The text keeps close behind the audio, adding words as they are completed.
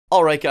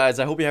Alright guys,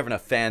 I hope you're having a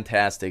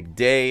fantastic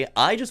day.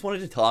 I just wanted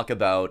to talk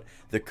about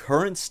the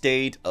current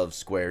state of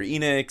Square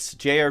Enix,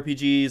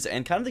 JRPGs,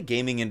 and kind of the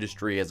gaming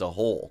industry as a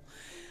whole.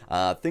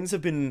 Things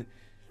have been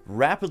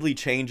rapidly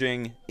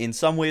changing, in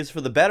some ways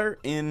for the better,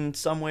 in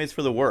some ways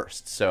for the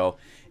worst. So,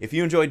 if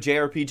you enjoyed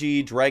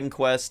JRPG, Dragon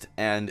Quest,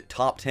 and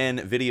top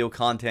 10 video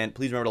content,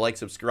 please remember to like,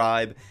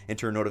 subscribe, and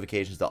turn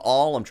notifications to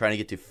all. I'm trying to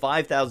get to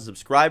 5,000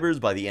 subscribers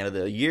by the end of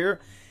the year,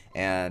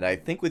 and I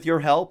think with your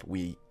help,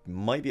 we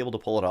might be able to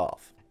pull it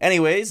off.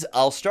 Anyways,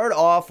 I'll start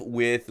off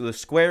with the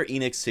Square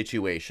Enix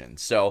situation.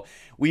 So,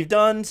 we've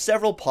done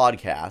several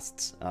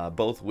podcasts,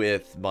 both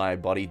with my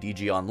buddy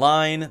DG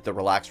Online, the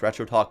Relax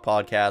Retro Talk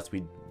podcast.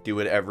 We do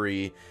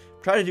it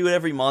try to do it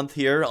every month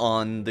here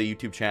on the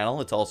YouTube channel.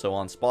 It's also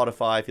on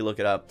Spotify if you look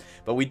it up.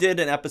 But we did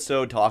an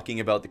episode talking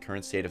about the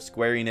current state of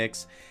Square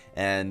Enix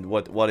and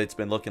what it's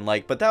been looking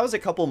like. But that was a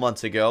couple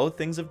months ago.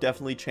 Things have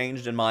definitely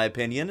changed in my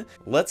opinion.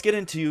 Let's get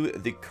into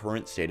the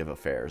current state of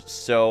affairs.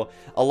 So,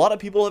 a lot of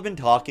people have been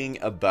talking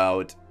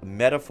about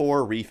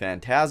Metaphor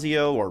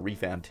ReFantazio or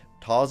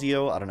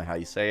ReFantazio, I don't know how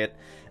you say it.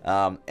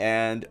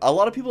 And a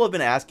lot of people have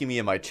been asking me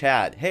in my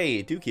chat,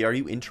 hey, Dookie, are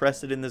you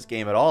interested in this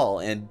game at all?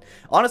 And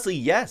honestly,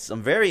 yes,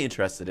 I'm very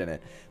interested in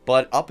it.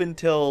 But up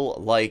until,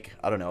 like,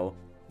 I don't know,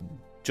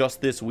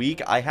 just this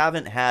week, I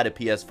haven't had a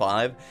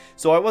PS5,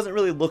 so I wasn't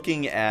really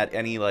looking at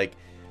any, like,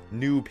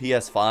 new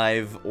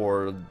PS5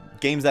 or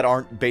games that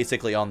aren't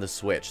basically on the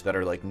Switch, that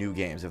are, like, new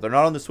games. If they're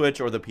not on the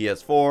Switch or the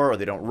PS4, or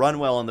they don't run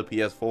well on the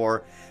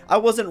PS4, I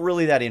wasn't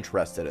really that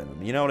interested in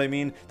them, you know what I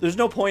mean? There's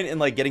no point in,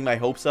 like, getting my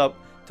hopes up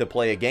to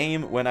play a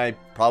game when I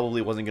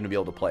probably wasn't going to be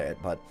able to play it,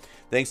 but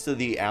thanks to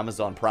the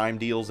Amazon Prime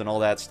deals and all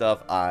that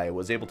stuff, I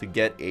was able to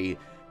get a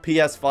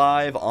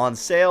PS5 on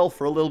sale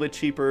for a little bit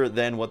cheaper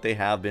than what they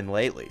have been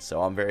lately,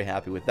 so I'm very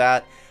happy with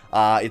that.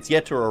 It's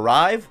yet to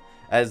arrive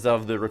as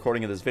of the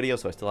recording of this video,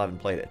 so I still haven't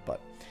played it, but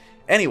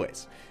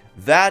anyways,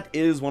 that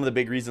is one of the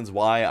big reasons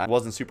why I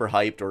wasn't super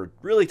hyped or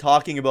really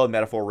talking about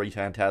Metaphor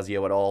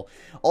ReFantazio at all.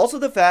 Also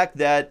the fact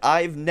that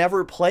I've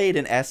never played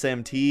an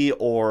SMT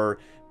or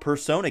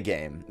Persona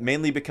game,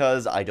 mainly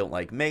because I don't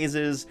like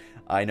mazes.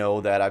 I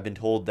know that I've been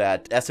told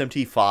that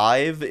SMT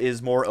 5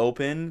 is more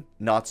open,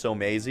 not so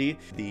mazy.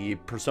 The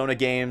Persona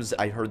games,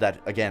 I heard that,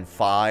 again,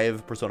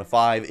 Persona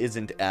 5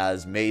 isn't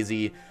as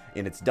mazy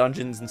in its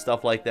dungeons and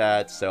stuff like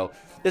that, so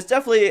it's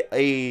definitely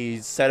a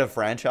set of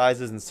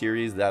franchises and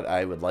series that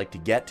I would like to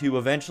get to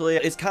eventually.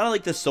 It's kind of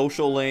like the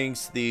social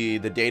links, the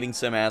dating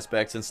sim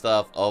aspects and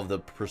stuff of the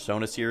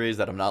Persona series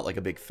that I'm not like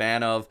a big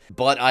fan of,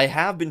 but I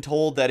have been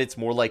told that it's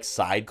more like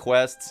side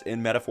quests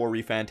in Metaphor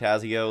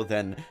ReFantazio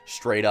than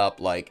straight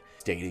up like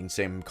dating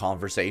sim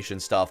conversation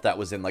stuff that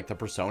was in like the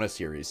Persona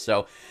series.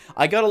 So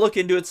I gotta look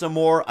into it some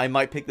more. I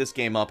might pick this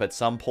game up at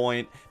some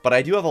point, but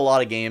I do have a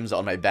lot of games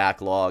on my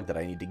backlog that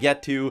I need to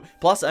get to.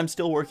 Plus I'm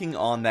still working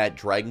on that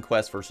Dragon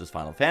Quest versus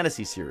Final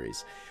Fantasy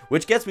series,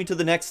 which gets me to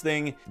the next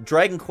thing.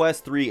 Dragon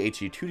Quest 3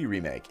 HD 2D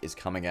Remake is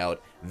coming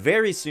out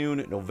very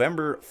soon,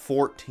 November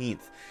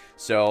 14th.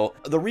 So,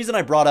 the reason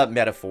I brought up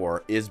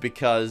Metaphor is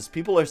because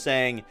people are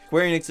saying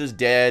Square Enix is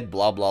dead,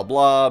 blah blah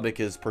blah,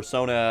 because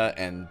Persona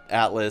and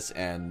Atlus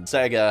and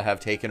SEGA have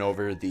taken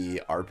over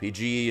the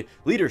RPG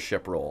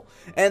leadership role.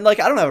 And, like,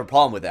 I don't have a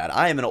problem with that.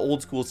 I am an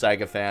old school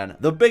SEGA fan,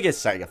 the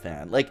biggest SEGA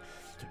fan. Like,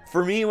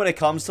 for me, when it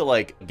comes to,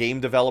 like, game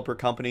developer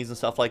companies and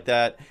stuff like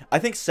that, I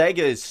think SEGA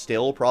is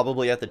still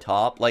probably at the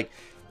top. Like,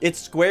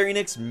 it's Square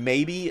Enix,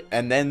 maybe,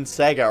 and then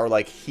SEGA are,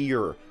 like,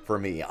 here for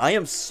me. I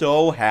am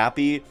so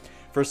happy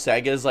for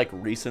Sega's like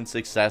recent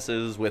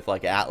successes with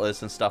like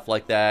Atlus and stuff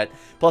like that.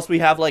 Plus we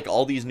have like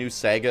all these new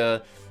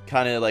Sega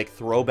kind of like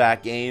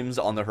throwback games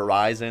on the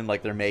horizon,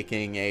 like they're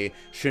making a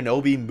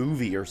Shinobi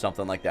movie or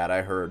something like that,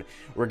 I heard.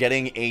 We're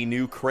getting a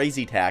new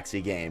Crazy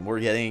Taxi game. We're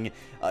getting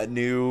a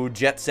new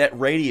Jet Set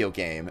Radio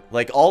game.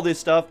 Like all this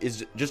stuff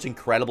is just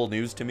incredible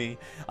news to me.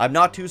 I'm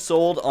not too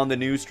sold on the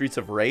new Streets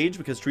of Rage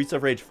because Streets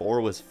of Rage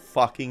 4 was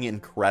fucking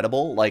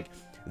incredible. Like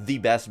the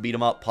best beat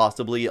 'em up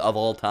possibly of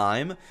all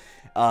time.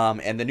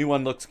 And the new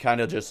one looks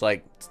kind of just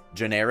like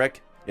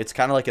generic. It's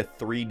kind of like a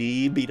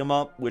 3D beat 'em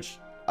up, which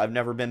I've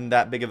never been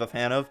that big of a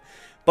fan of.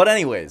 But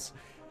anyways,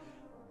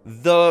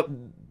 the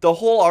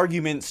whole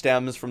argument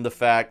stems from the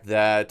fact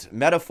that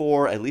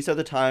Metaphor, at least at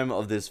the time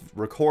of this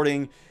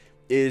recording,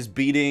 is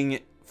beating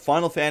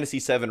Final Fantasy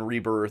VII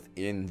Rebirth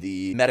in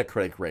the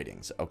Metacritic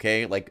ratings,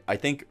 okay? Like, I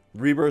think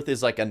Rebirth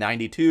is like a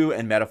 92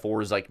 and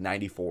Metaphor is like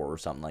 94 or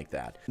something like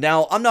that.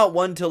 Now, I'm not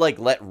one to like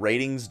let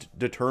ratings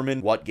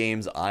determine what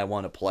games I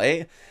want to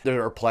play.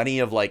 There are plenty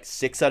of like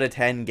 6 out of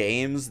 10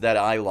 games that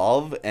I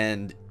love,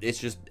 and it's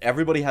just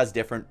everybody has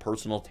different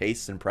personal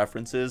tastes and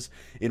preferences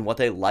in what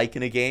they like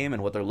in a game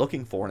and what they're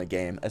looking for in a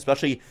game,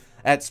 especially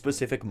at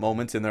specific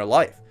moments in their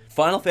life.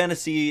 Final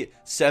Fantasy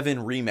VII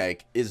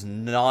Remake is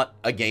not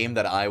a game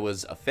that I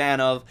was a fan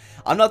of.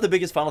 I'm not the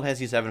biggest Final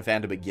Fantasy VII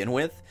fan to begin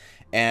with,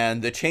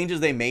 and the changes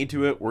they made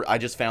to it I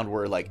just found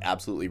were like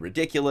absolutely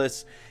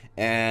ridiculous,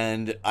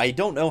 and I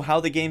don't know how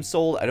the game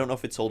sold. I don't know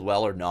if it sold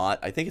well or not.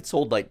 I think it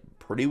sold like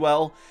pretty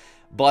well,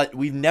 but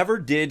we never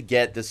did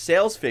get the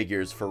sales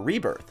figures for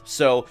Rebirth.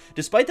 So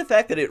despite the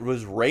fact that it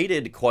was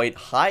rated quite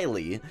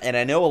highly, and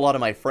I know a lot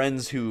of my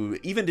friends who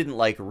even didn't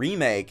like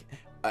Remake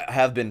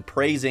have been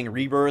praising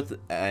Rebirth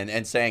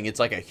and saying it's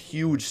like a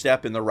huge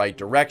step in the right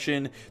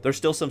direction. There's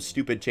still some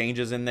stupid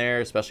changes in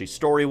there, especially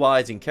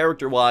story-wise and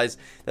character-wise,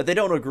 that they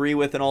don't agree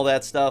with and all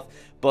that stuff.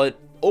 But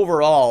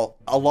overall,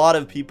 a lot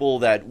of people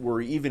that were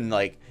even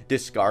like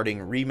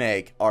discarding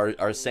Remake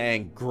are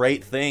saying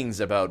great things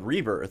about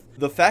Rebirth.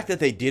 The fact that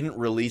they didn't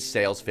release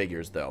sales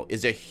figures, though,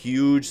 is a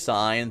huge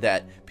sign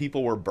that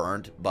people were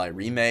burnt by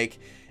Remake.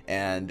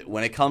 And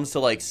when it comes to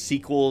like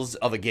sequels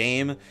of a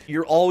game,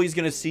 you're always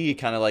going to see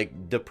kind of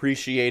like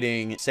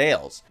depreciating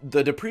sales.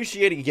 The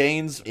depreciating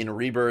gains in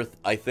Rebirth,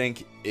 I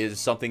think, is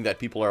something that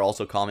people are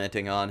also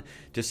commenting on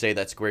to say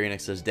that Square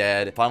Enix is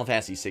dead. Final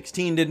Fantasy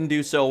 16 didn't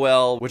do so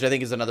well, which I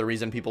think is another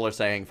reason people are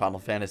saying Final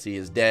Fantasy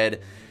is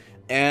dead.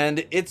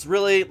 And it's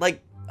really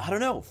like, I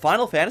don't know,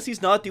 Final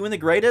Fantasy's not doing the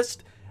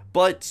greatest,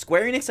 but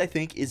Square Enix, I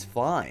think, is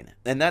fine.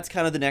 And that's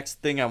kind of the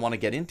next thing I want to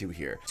get into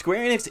here.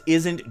 Square Enix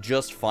isn't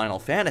just Final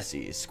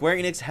Fantasy. Square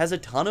Enix has a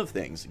ton of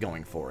things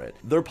going for it.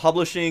 They're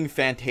publishing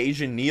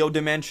Fantasia Neo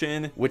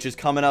Dimension, which is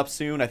coming up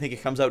soon. I think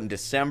it comes out in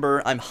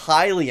December. I'm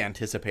highly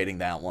anticipating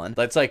that one.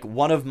 That's like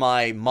one of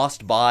my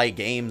must-buy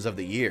games of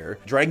the year.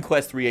 Dragon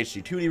Quest III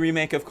HD 2D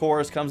Remake, of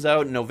course, comes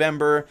out in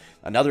November.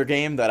 Another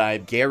game that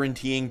I'm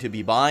guaranteeing to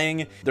be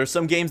buying. There's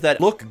some games that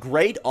look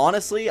great,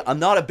 honestly. I'm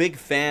not a big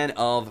fan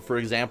of, for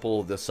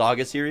example, the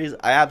Saga series.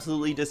 I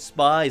absolutely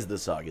despise the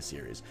Saga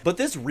series. But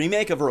this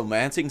remake of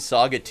Romancing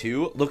Saga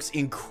 2 looks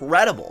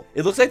incredible.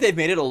 It looks like they've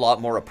made it a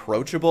lot more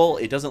approachable.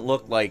 It doesn't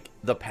look like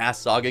the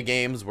past Saga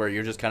games where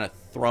you're just kind of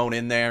thrown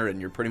in there and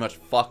you're pretty much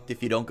fucked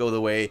if you don't go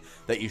the way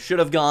that you should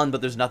have gone,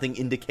 but there's nothing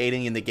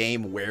indicating in the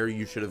game where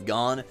you should have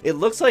gone. It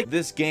looks like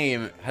this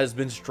game has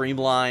been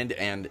streamlined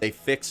and they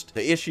fixed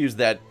the issues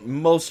that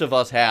most of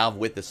us have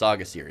with the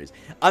Saga series.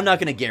 I'm not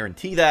going to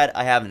guarantee that.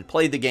 I haven't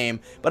played the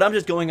game, but I'm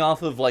just going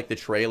off of like the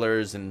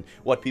trailers and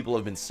what people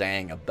have been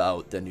saying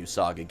about the new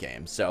Saga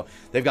game. So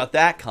they've got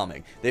that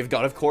coming. They've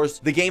got, of course,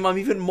 the game I'm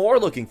even more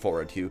looking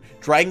forward to,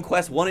 Dragon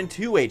Quest 1 and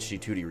 2 HD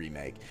 2D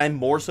Remake. I'm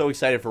more so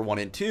excited for 1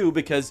 and 2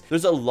 because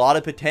there's a lot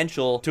of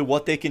potential to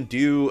what they can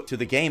do to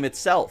the game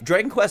itself.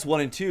 Dragon Quest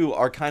 1 and 2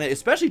 are kind of,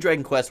 especially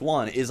Dragon Quest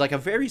 1, is like a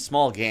very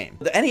small game.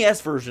 The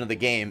NES version of the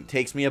game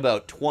takes me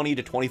about 20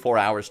 to 24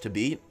 hours to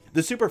beat.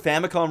 The Super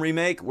Famicom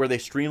remake, where they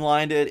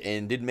streamlined it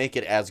and didn't make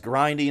it as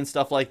grindy and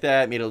stuff like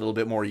that, made it a little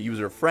bit more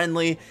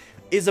user-friendly,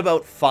 is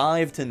about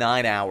 5 to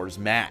 9 hours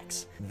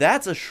max.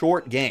 That's a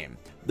short game.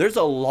 There's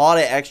a lot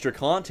of extra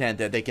content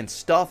that they can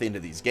stuff into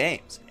these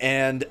games,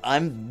 and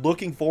I'm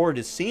looking forward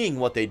to seeing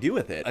what they do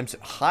with it. I'm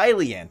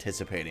highly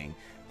anticipating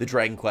the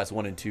Dragon Quest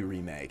 1 and 2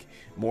 remake,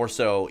 more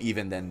so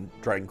even than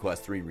Dragon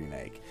Quest 3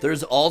 remake.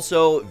 There's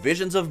also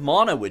Visions of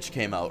Mana, which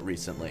came out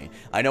recently.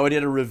 I know I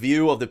did a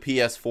review of the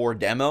PS4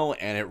 demo,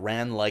 and it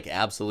ran like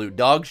absolute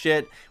dog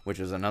shit,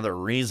 which is another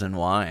reason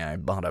why I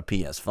bought a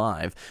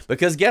PS5,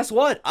 because guess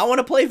what? I want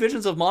to play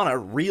Visions of Mana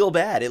real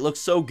bad. It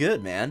looks so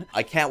good, man.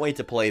 I can't wait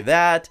to play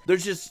that.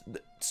 There's just...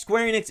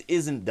 Square Enix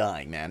isn't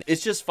dying, man.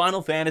 It's just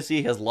Final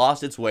Fantasy has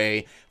lost its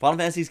way. Final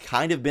Fantasy's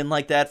kind of been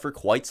like that for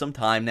quite some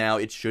time now.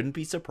 It shouldn't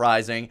be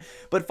surprising.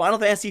 But Final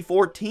Fantasy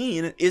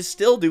XIV is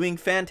still doing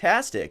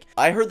fantastic.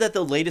 I heard that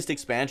the latest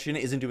expansion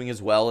isn't doing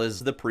as well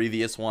as the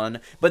previous one,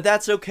 but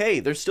that's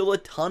okay. There's still a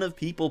ton of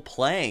people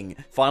playing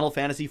Final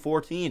Fantasy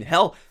XIV.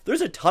 Hell,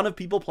 there's a ton of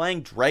people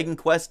playing Dragon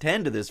Quest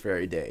X to this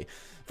very day.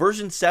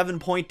 Version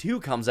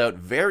 7.2 comes out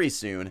very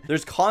soon.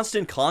 There's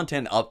constant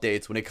content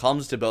updates when it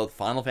comes to both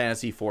Final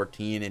Fantasy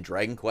XIV and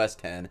Dragon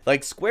Quest X.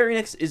 Like, Square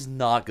Enix is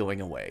not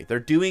going away. They're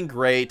doing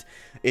great.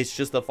 It's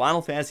just the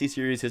Final Fantasy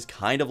series has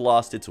kind of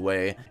lost its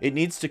way. It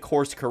needs to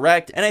course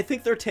correct, and I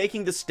think they're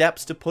taking the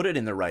steps to put it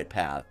in the right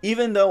path.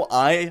 Even though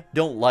I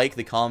don't like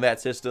the combat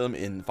system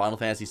in Final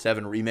Fantasy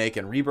VII Remake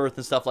and Rebirth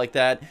and stuff like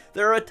that,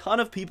 there are a ton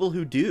of people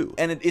who do.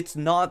 And it's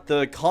not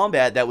the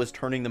combat that was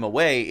turning them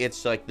away,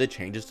 it's like the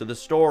changes to the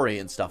story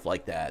and stuff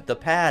like that. The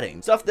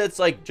padding. Stuff that's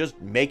like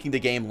just making the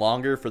game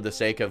longer for the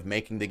sake of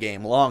making the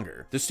game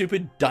longer. The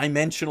stupid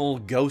dimensional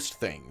ghost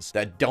things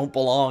that don't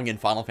belong in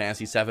Final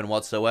Fantasy VII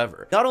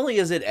whatsoever. Not only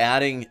is it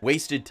adding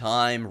wasted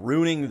time,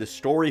 ruining the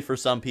story for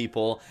some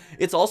people,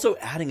 it's also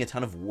adding a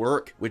ton of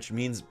work, which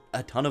means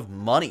a ton of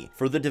money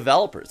for the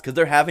developers, because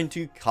they're having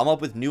to come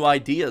up with new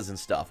ideas and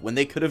stuff when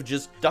they could have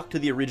just stuck to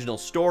the original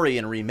story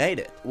and remade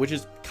it, which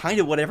is kind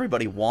of what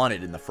everybody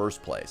wanted in the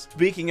first place.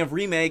 Speaking of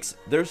remakes,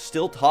 there's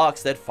still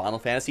talks that Final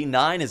Fantasy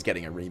IX is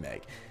getting a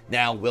remake.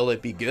 Now, will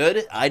it be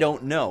good? I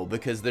don't know,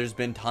 because there's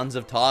been tons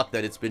of talk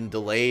that it's been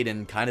delayed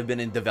and kind of been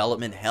in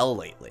development hell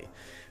lately.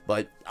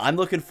 But I'm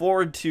looking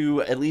forward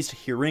to at least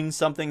hearing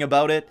something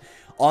about it.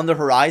 On the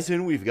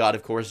horizon, we've got,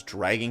 of course,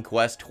 Dragon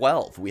Quest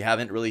 12. We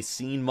haven't really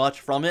seen much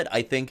from it.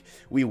 I think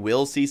we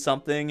will see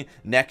something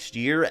next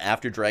year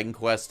after Dragon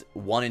Quest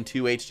 1 and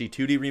 2 HD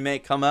 2D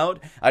remake come out.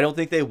 I don't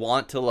think they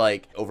want to,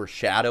 like,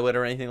 overshadow it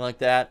or anything like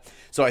that.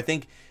 So I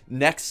think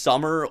next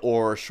summer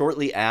or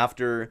shortly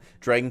after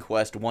Dragon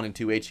Quest 1 and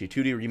 2 HD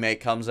 2D remake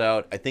comes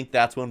out, I think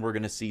that's when we're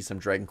going to see some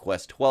Dragon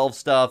Quest 12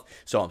 stuff,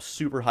 so I'm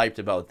super hyped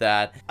about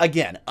that.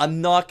 Again, I'm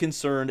not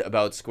concerned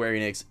about Square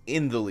Enix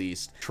in the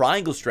least.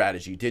 Triangle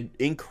Strategy did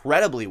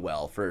incredibly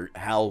well for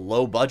how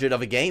low budget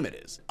of a game it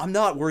is. I'm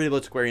not worried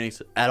about Square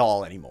Enix at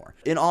all anymore.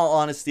 In all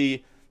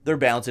honesty, they're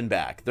bouncing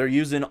back. They're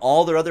using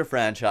all their other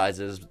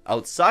franchises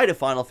outside of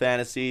Final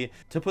Fantasy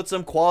to put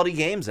some quality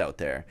games out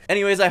there.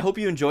 Anyways, I hope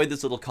you enjoyed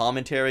this little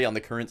commentary on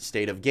the current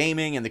state of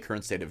gaming and the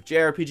current state of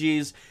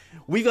JRPGs.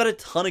 We've got a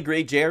ton of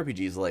great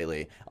JRPGs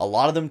lately, a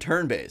lot of them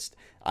turn-based.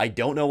 I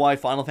don't know why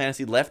Final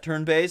Fantasy left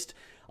turn-based.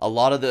 A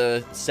lot of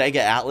the SEGA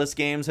Atlus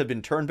games have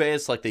been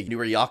turn-based, like the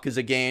newer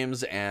Yakuza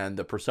games and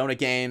the Persona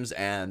games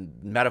and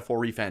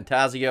Metaphor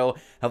ReFantazio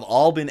have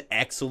all been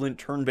excellent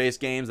turn-based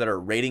games that are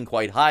rating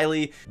quite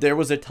highly. There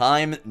was a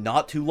time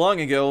not too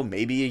long ago,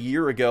 maybe a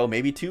year ago,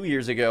 maybe 2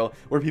 years ago,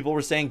 where people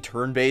were saying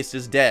turn-based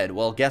is dead.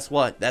 Well, guess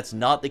what? That's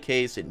not the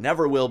case. It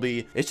never will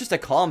be. It's just a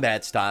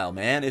combat style,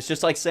 man. It's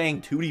just like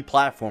saying 2D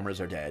platformers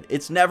are dead.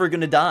 It's never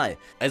gonna die.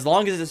 As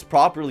long as it's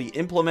properly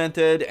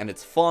implemented and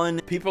it's fun,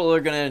 people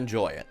are gonna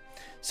enjoy it.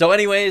 So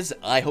anyways,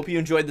 I hope you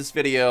enjoyed this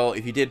video.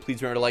 If you did,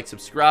 please remember to like,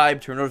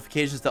 subscribe, turn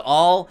notifications to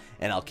all,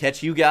 and I'll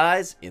catch you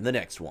guys in the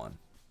next one.